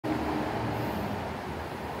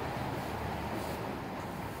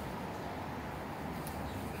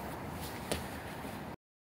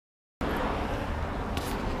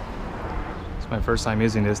my first time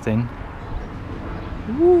using this thing.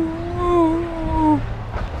 Woo!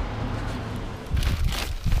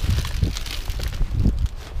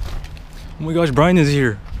 Oh my gosh, Brian is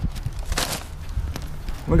here.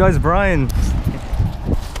 Oh my gosh, Brian.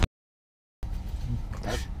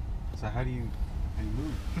 So how do you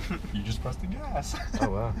move? You just press the gas. Oh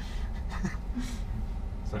wow.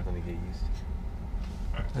 Something to get used to.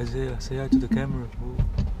 Isaiah, say hi to the camera.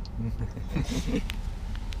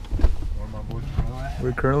 Where my boy Jarrell at?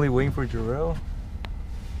 We're currently waiting for Jarrell.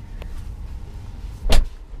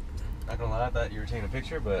 Not gonna lie, I thought you were taking a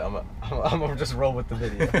picture, but I'm gonna just roll with the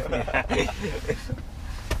video.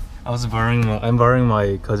 I'm borrowing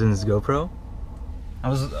my cousin's GoPro. I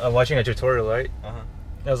was watching a tutorial, right? I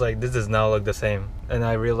was like, this does not look the same, and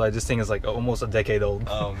I realized this thing is like almost a decade old.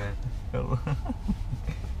 Oh man.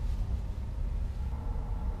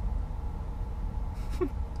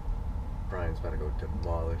 Brian's about to go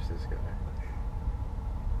demolish this guy.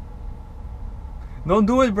 Don't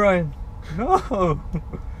do it, Brian. No.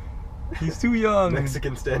 He's too young.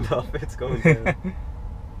 Mexican standoff, it's going down.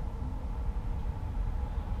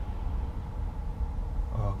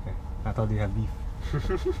 Oh, okay. I thought they had beef.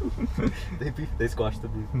 They squashed the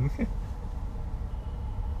beef.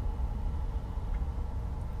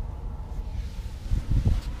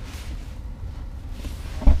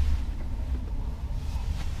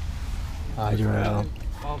 Hi, Jarrell.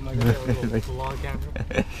 Oh my god, a little long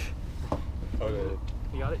camera. Okay.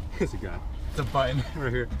 You got it? It's a guy. It's a button.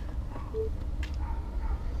 Right here.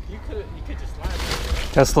 You could just slide.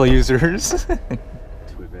 Tesla users. Too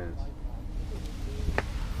advanced.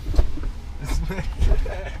 I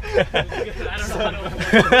don't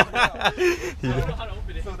know how to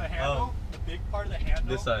open it. So the handle, the big part of the handle.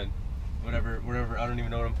 This side. Whatever, I don't even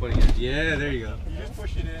know what I'm putting in. Yeah, there you go. You just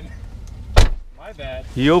push it in. My bad.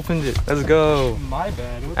 He opened it. Let's go. My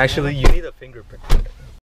bad. Actually, you need a fingerprint.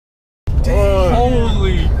 Damn.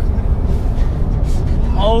 Holy.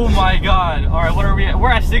 Oh my god. Alright, what are we at? We're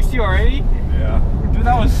at 60 already? Yeah. Dude,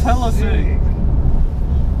 that was hella sick.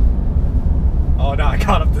 Oh no, I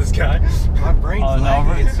caught up this guy. My brain's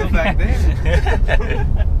lagging. It's still back there.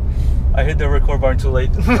 I hit the record button too late.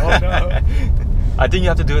 Oh no. I think you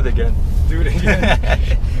have to do it again. Do it again.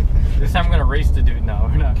 This time I'm gonna race the dude. No,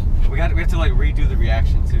 we're not. We have to like redo the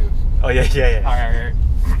reaction too. Oh yeah. Alright.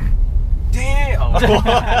 Damn!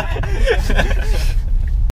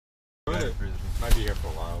 Might be here for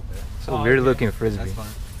a while. So weird looking frisbee. That's fine.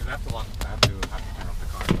 Cause I have to turn off the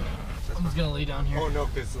car. I'm just gonna lay down here. Oh no,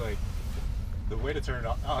 cause like the way to turn it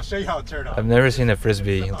off. I'll show you how to turn it off. I've never seen a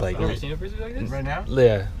frisbee like. You ever seen a frisbee like this? Right now?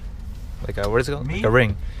 Yeah. Like a, what is it called? Me? Like a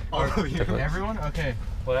ring. Oh, you Everyone? Okay.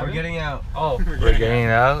 What We're happened? getting out. Oh. We're getting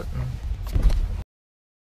it out.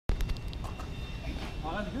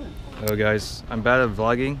 Oh, that's good. Hello guys, I'm bad at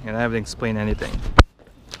vlogging and I haven't explained anything.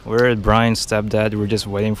 We're at Brian's stepdad, we're just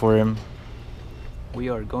waiting for him. We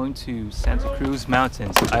are going to Santa Cruz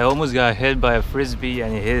Mountains. I almost got hit by a frisbee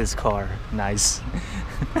and it hit his car. Nice.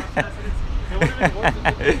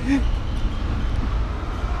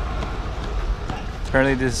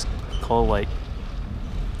 Apparently this is called like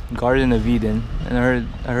Garden of Eden, and I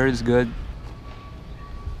heard it's good.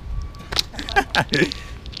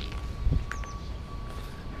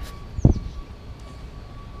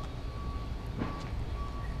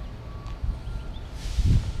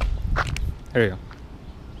 There you go.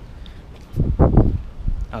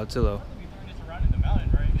 Oh, too low. We turn this around in the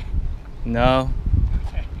mountain, right? No,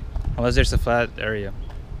 Okay. unless there's a flat area.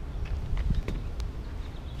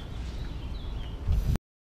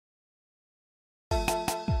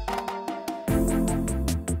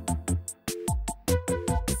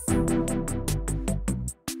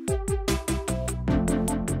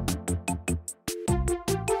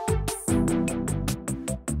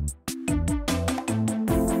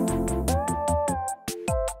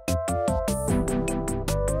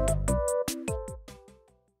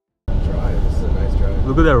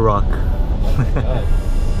 Look at that rock.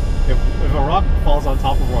 If a rock falls on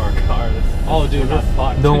top of our car, Oh, dude, we're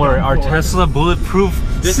fucked. Don't worry, our Tesla bulletproof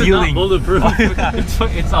This ceiling. is not bulletproof. It's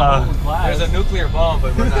all glass. There's a nuclear bomb,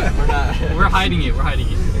 but we're not. We're hiding it. We're hiding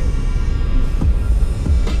it.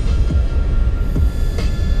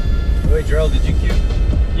 Wait, Gerald, did you cue?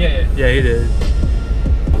 Yeah. Yeah, he did.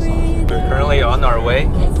 We're currently on our way.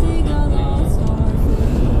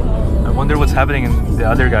 I wonder what's happening in the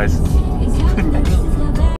other guys.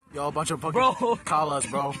 Yo, a bunch of fucking collas,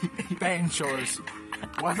 bro. Bang shores.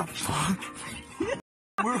 What the fuck?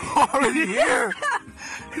 We're already here.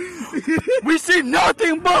 We see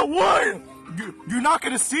nothing but wood. You're not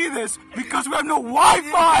gonna see this because we have no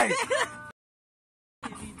Wi-Fi.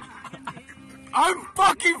 I'm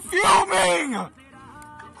fucking filming!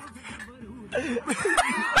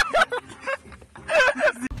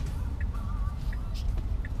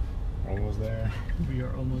 Almost there. We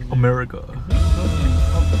are almost there. America.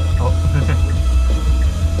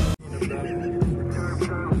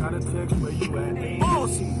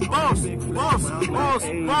 Boss! You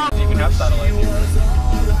can have satellite.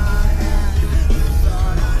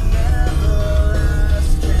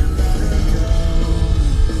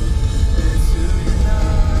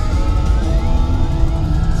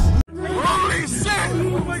 Holy shit!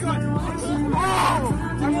 Oh my god! Oh!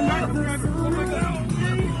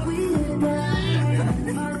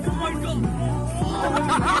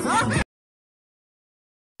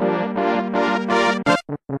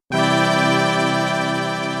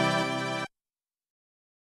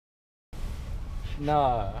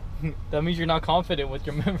 Nah, that means you're not confident with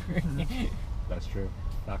your memory. That's true.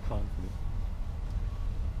 Not confident.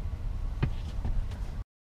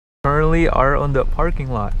 Currently are on the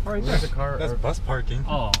parking lot. Right there's a car. That's bus parking.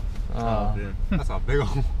 Oh. Oh, dude. That's a big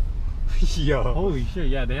old. Yo. Holy shit,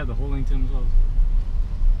 yeah, they have the whole lane to themselves.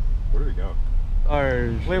 Where do we go?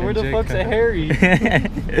 Wait, where the fuck's a Harry? Wait,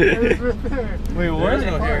 what? There's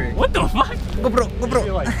no Harry. What the fuck? GoPro.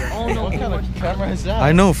 Oh no, what kind of camera is that?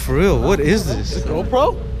 I know, for real. What is this?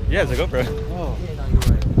 GoPro? Yeah, it's a GoPro. Oh. Yeah, no, you're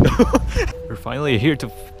right. We're finally here to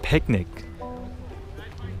picnic.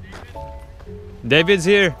 David's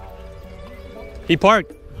here. He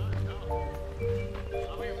parked.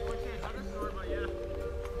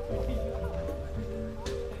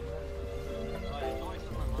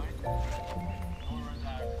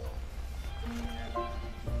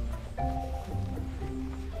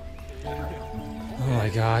 Oh my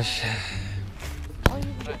gosh.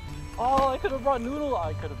 Oh, I could have brought noodle.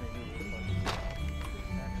 I could have made noodle.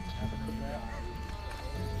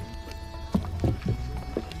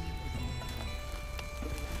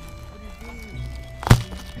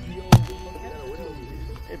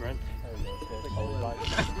 Hey, Brent.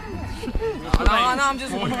 No, I'm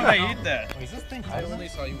just wondering if I eat that. Is this thing? I only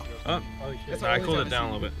saw you with yours. Oh, That's I the cooled only it time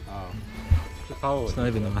down a I've little bit. Oh. It's not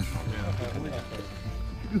even on.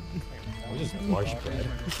 We're just lush bread.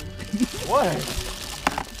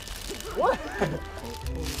 What?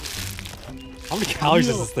 How many calories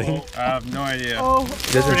is this thing? I have no idea.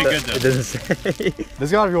 It doesn't pretty good, though. It doesn't say.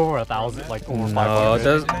 There's gotta be over 1,000, like over 500. No, it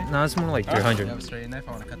does, no, it's more like 300. Have a straight knife.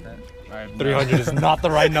 I want to cut that. 300 is not the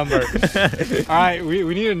right number. Alright,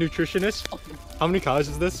 we need a nutritionist. How many calories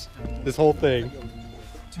is this? This whole thing.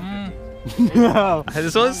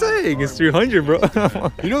 That's what I'm saying. It's 300, bro.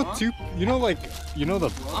 You know the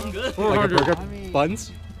I'm good. like a burger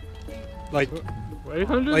buns? Like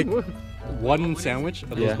 800? like one sandwich of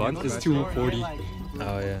those Yeah. buns is 240.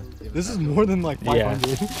 Oh yeah. This is more than like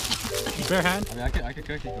 500. Bare hand? I mean, I could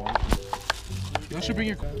cook if you want. You should bring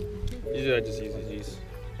your. Usually I just use these.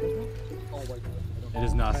 It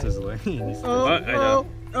is not sizzling. I know.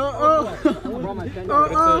 Who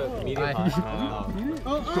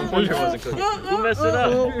messed it up?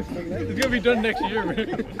 It's gonna be done next year, man.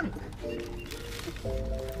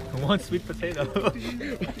 One sweet potato.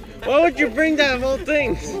 Why would you bring that whole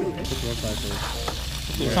thing?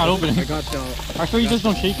 It's not opening. I got I sure you just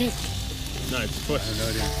don't shake it? No, it's push.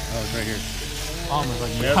 Oh, it's right here. Oh my god,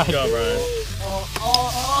 Yeah, let's go, Brian.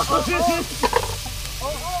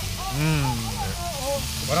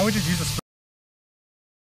 Why don't we just use a spoon?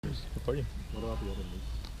 Recording.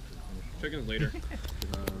 Chicken's later.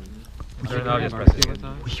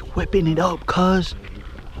 We whipping it up, cuz.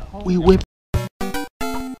 We whipping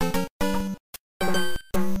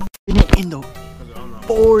it in the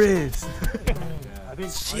forest.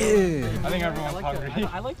 Shit. I think everyone's hungry.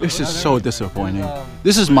 This is so disappointing.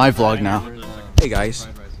 This is my vlog now. Hey guys,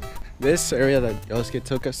 this area that Yosuke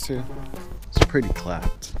took us to is pretty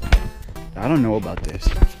clapped. I don't know about this.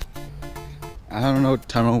 I don't know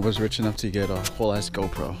Tyrone was rich enough to get a whole ass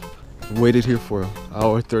GoPro. Waited here for an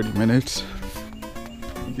hour, 30 minutes.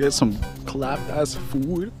 Get some clapped ass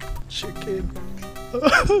food, chicken.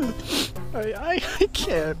 I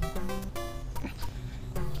can't.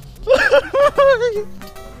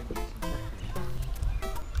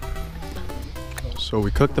 So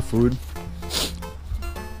we cooked the food. It's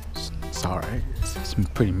alright. It's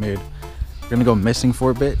pretty mid. We're gonna go missing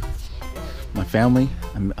for a bit. My family,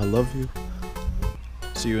 I love you.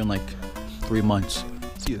 See you in like 3 months.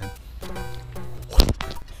 See you then.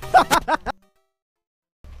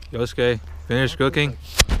 Yosuke, finished cooking.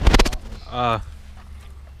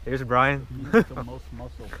 Here's Brian.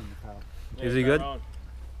 Is he good?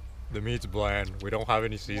 The meat's bland. We don't have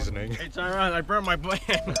any seasoning. Hey, Tyron, I burnt my bland.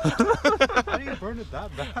 How do you burn it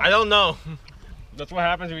that bad? I don't know. That's what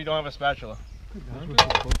happens if you don't have a spatula.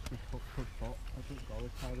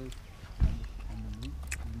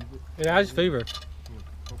 It has flavor.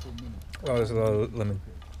 Oh, there's a lot of lemon.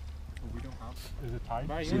 Is it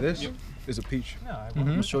tied? See this? Is a peach.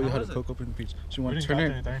 I'll show you how to cook open a peach. So you want to turn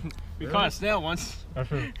it. We caught a snail once. That's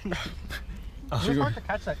true. So It's hard to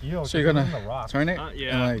catch that eel. So you're in the gonna rock. turn it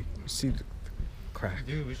Yeah. and like see the crack.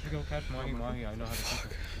 Dude, we should go catch mahi mahi. I know how to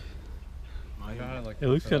cook it. It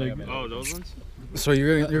looks kind of. Oh, those ones. So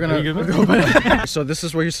you're gonna. So this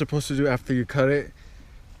is what you're supposed to do after you cut it.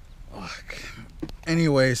 Fuck.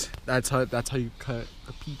 Anyways, that's how you cut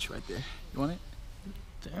a peach right there. You want it?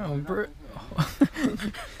 Damn, bro.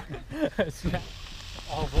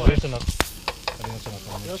 Oh boy. That's enough. I think that's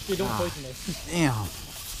enough. Just we don't poison us. Damn.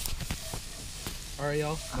 Alright,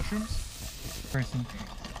 y'all. Mushrooms? Person.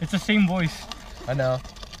 It's the same voice. I know.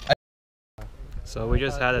 So we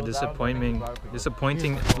just had a disappointing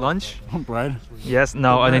lunch. Bread. Yes,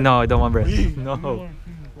 no, I don't want bread. No.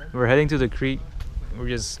 We're heading to the creek. We're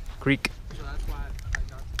just creek.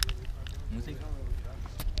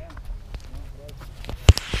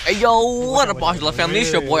 Hey yo, what up, Angela family?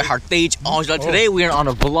 It's your boy Hartage Angela. Today we are on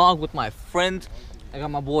a vlog with my friends. I got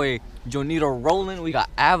my boy Jonito rolling. We got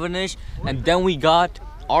Avanish, and then we got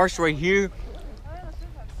Arsh right here.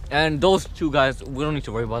 And those two guys, we don't need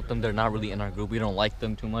to worry about them. They're not really in our group. We don't like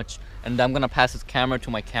them too much. And I'm gonna pass this camera to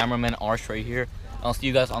my cameraman Arsh right here. I'll see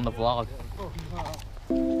you guys on the vlog.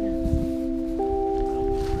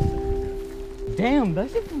 Damn,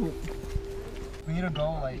 that's it. We need to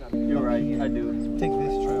go like. You're right, I do. Take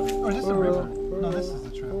this trail. Or is this a river? No, this is the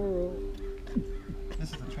trail. This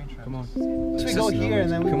is the train trail. Come on. So we go here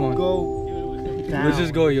and then we go. Down. Let's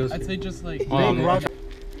just go, Yos. I'd say just like. Big rock.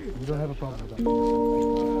 We don't have a problem with that.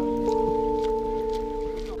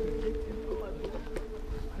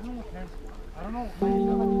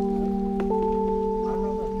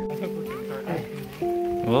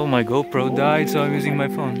 Well, my GoPro died, so I'm using my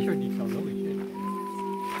phone.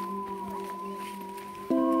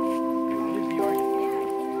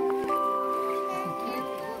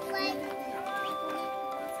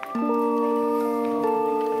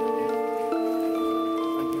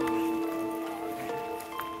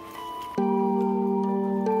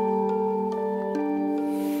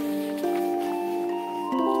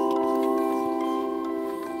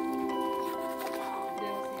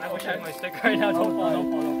 I wish I had my stick right now. Don't fall,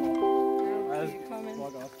 don't fall, don't fall.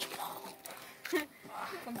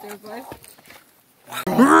 Come through, boy.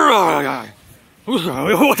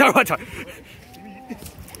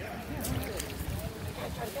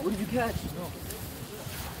 What did you catch?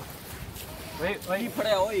 Wait.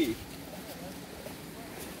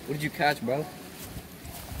 What did you catch, bro?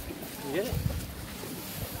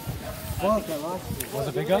 Was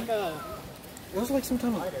it big guy? It was like some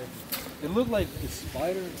kind of. It looked like a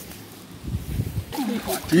spider.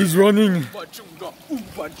 He's running.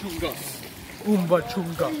 Oomba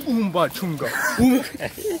chunga.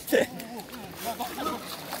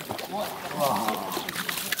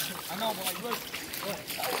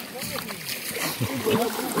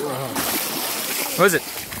 What is it?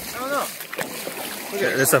 I don't know.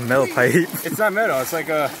 There's a metal pipe. It's not metal. It's like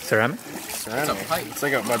a Ceramic? ceramic. It's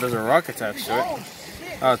like a, but there's a rock attached to it.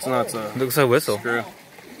 Oh, it's not a Looks like a whistle. screw.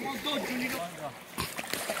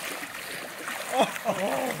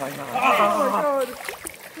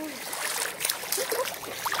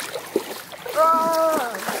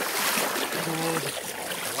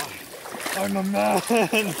 I'm a man.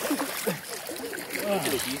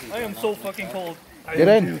 I am so fucking cold. Get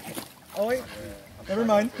in. Oh wait. Never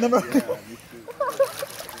mind. Never.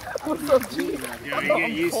 Yeah, you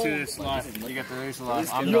get used to this life. You get to this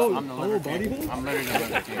life. I'm the liver king. I'm literally the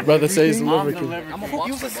liver king. Brother says the I'm liver the king. liver king.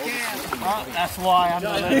 Use a scam. That's why I'm the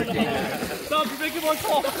liver king. Stop making my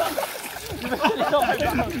call.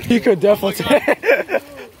 He could definitely say.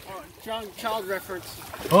 Child reference.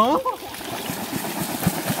 Huh?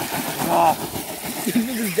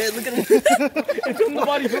 Nigga's dead, look at him. Film the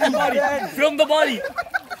body. Film the body. Film the body.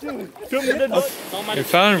 Film the dead body. We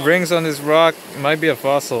found rings on this rock. It might be a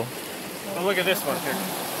fossil. Oh, look at this one here.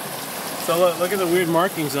 So look at the weird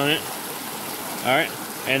markings on it. All right,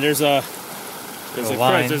 and there's a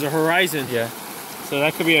line. there's a horizon. Yeah. So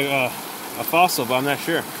that could be a fossil, but I'm not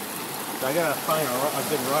sure. So I gotta find a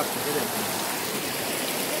good rock to get in.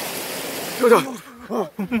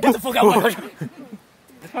 Get the fuck out!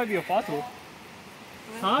 This might be a fossil.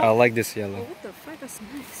 I like this yellow. What the fuck? That's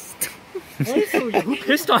nice. Who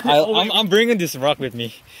pissed on it? I'm bringing this rock with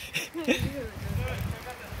me.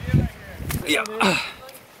 Yeah.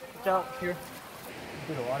 Watch out here.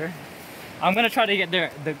 Into the water. I'm gonna try to get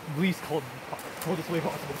there the least coldest way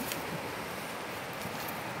possible.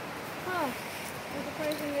 I'm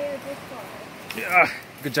surprised we made it this far. Yeah,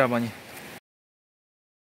 good job on you.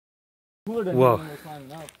 Whoa.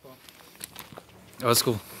 Oh, that's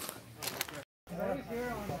cool.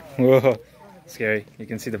 Whoa, scary. You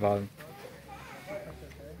can see the bottom.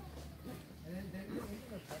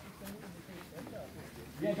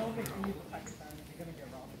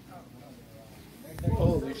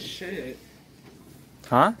 Holy shit.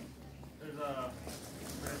 Huh?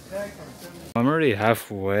 I'm already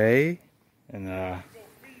halfway, and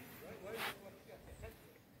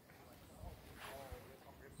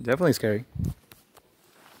definitely scary.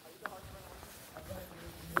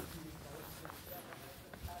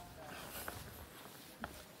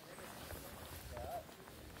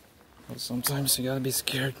 Well, sometimes you gotta be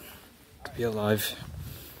scared to be alive.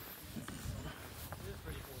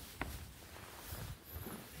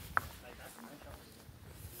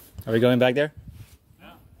 Are we going back there?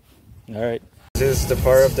 Yeah. Alright. This is the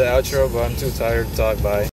part of the outro, but I'm too tired to talk. Bye.